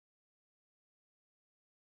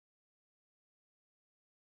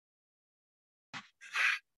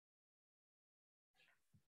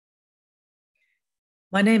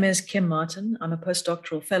My name is Kim Martin. I'm a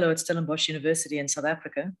postdoctoral fellow at Stellenbosch University in South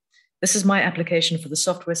Africa. This is my application for the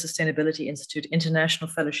Software Sustainability Institute International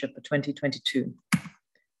Fellowship for 2022.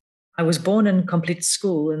 I was born and completed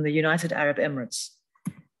school in the United Arab Emirates.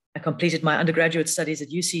 I completed my undergraduate studies at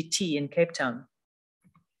UCT in Cape Town.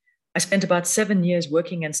 I spent about 7 years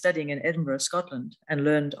working and studying in Edinburgh, Scotland, and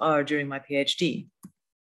learned R during my PhD.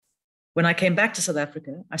 When I came back to South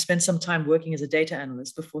Africa, I spent some time working as a data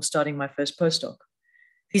analyst before starting my first postdoc.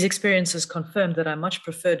 These experiences confirmed that I much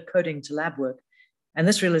preferred coding to lab work, and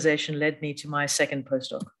this realization led me to my second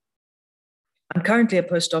postdoc. I'm currently a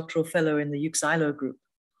postdoctoral fellow in the UXILO group.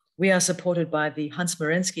 We are supported by the Hans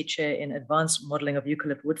Merensky Chair in Advanced Modeling of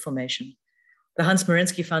Eucalypt Wood Formation. The Hans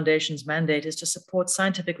Merensky Foundation's mandate is to support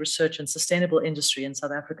scientific research and sustainable industry in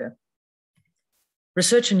South Africa.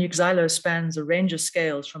 Research in UXILO spans a range of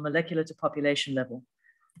scales from molecular to population level,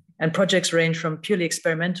 and projects range from purely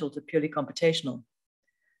experimental to purely computational.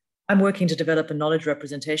 I'm working to develop a knowledge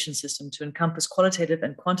representation system to encompass qualitative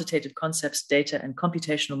and quantitative concepts, data, and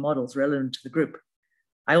computational models relevant to the group.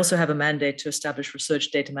 I also have a mandate to establish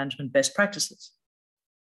research data management best practices.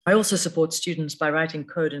 I also support students by writing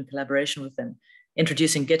code in collaboration with them,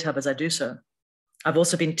 introducing GitHub as I do so. I've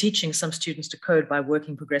also been teaching some students to code by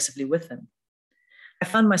working progressively with them. I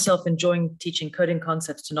found myself enjoying teaching coding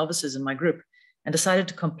concepts to novices in my group and decided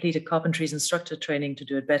to complete a carpentries instructor training to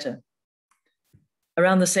do it better.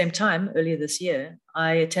 Around the same time, earlier this year,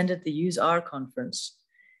 I attended the Use R conference.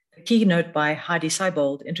 A keynote by Heidi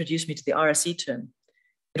Seibold introduced me to the RSE term.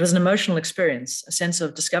 It was an emotional experience, a sense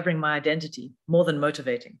of discovering my identity, more than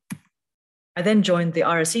motivating. I then joined the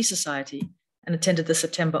RSE Society and attended the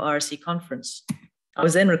September RSE conference. I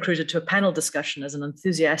was then recruited to a panel discussion as an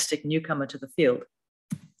enthusiastic newcomer to the field.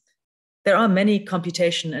 There are many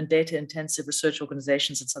computation and data-intensive research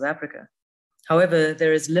organizations in South Africa. However,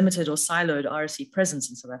 there is limited or siloed RSE presence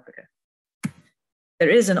in South Africa. There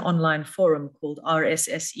is an online forum called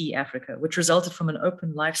RSSE Africa, which resulted from an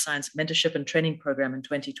open life science mentorship and training program in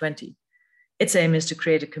 2020. Its aim is to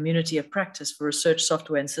create a community of practice for research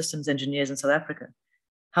software and systems engineers in South Africa.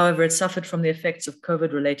 However, it suffered from the effects of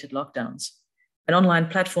COVID-related lockdowns. An online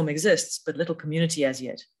platform exists, but little community as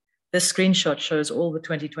yet. This screenshot shows all the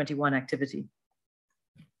 2021 activity.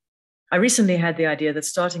 I recently had the idea that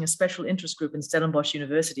starting a special interest group in Stellenbosch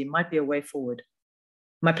University might be a way forward.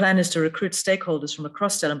 My plan is to recruit stakeholders from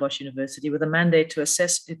across Stellenbosch University with a mandate to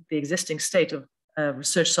assess the existing state of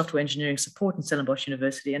research software engineering support in Stellenbosch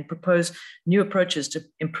University and propose new approaches to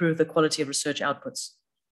improve the quality of research outputs.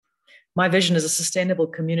 My vision is a sustainable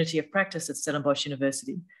community of practice at Stellenbosch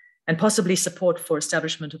University and possibly support for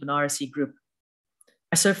establishment of an RSE group.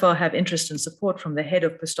 I so far have interest and support from the head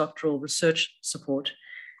of postdoctoral research support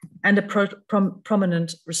and a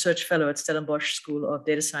prominent research fellow at Stellenbosch School of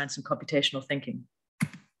Data Science and Computational Thinking.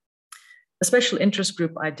 The special interest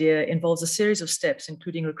group idea involves a series of steps,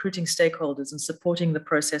 including recruiting stakeholders and supporting the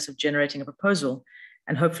process of generating a proposal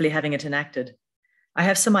and hopefully having it enacted. I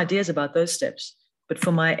have some ideas about those steps, but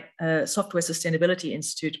for my Software Sustainability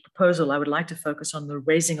Institute proposal, I would like to focus on the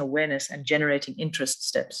raising awareness and generating interest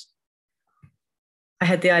steps. I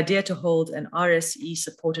had the idea to hold an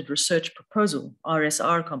RSE-supported research proposal,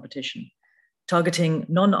 RSR competition, targeting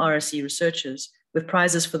non-RSE researchers with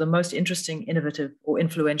prizes for the most interesting, innovative, or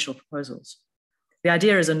influential proposals. The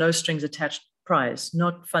idea is a no-strings-attached prize,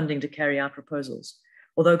 not funding to carry out proposals,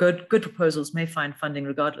 although good proposals may find funding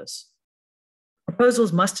regardless.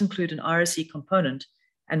 Proposals must include an RSE component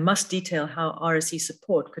and must detail how RSE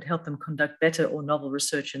support could help them conduct better or novel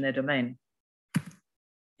research in their domain.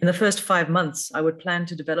 In the first 5 months, I would plan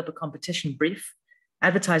to develop a competition brief,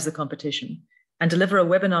 advertise the competition, and deliver a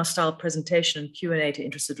webinar-style presentation and Q&A to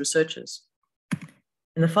interested researchers.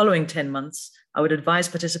 In the following 10 months, I would advise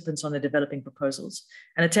participants on their developing proposals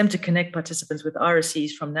and attempt to connect participants with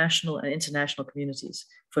RSEs from national and international communities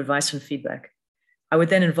for advice and feedback. I would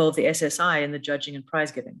then involve the SSI in the judging and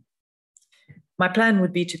prize giving. My plan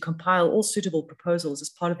would be to compile all suitable proposals as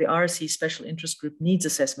part of the RSE Special Interest Group needs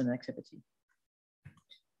assessment activity.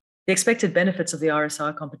 The expected benefits of the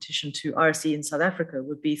RSR competition to RSE in South Africa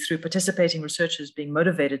would be through participating researchers being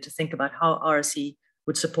motivated to think about how RSE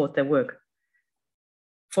would support their work.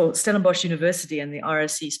 For Stellenbosch University and the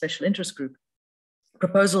RSE Special Interest Group,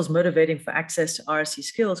 proposals motivating for access to RSE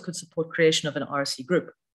skills could support creation of an RSE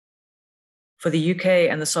group. For the UK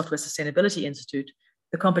and the Software Sustainability Institute,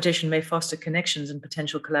 the competition may foster connections and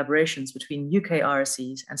potential collaborations between UK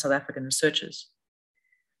RSEs and South African researchers.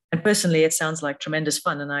 And personally, it sounds like tremendous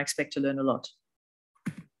fun, and I expect to learn a lot.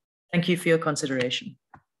 Thank you for your consideration.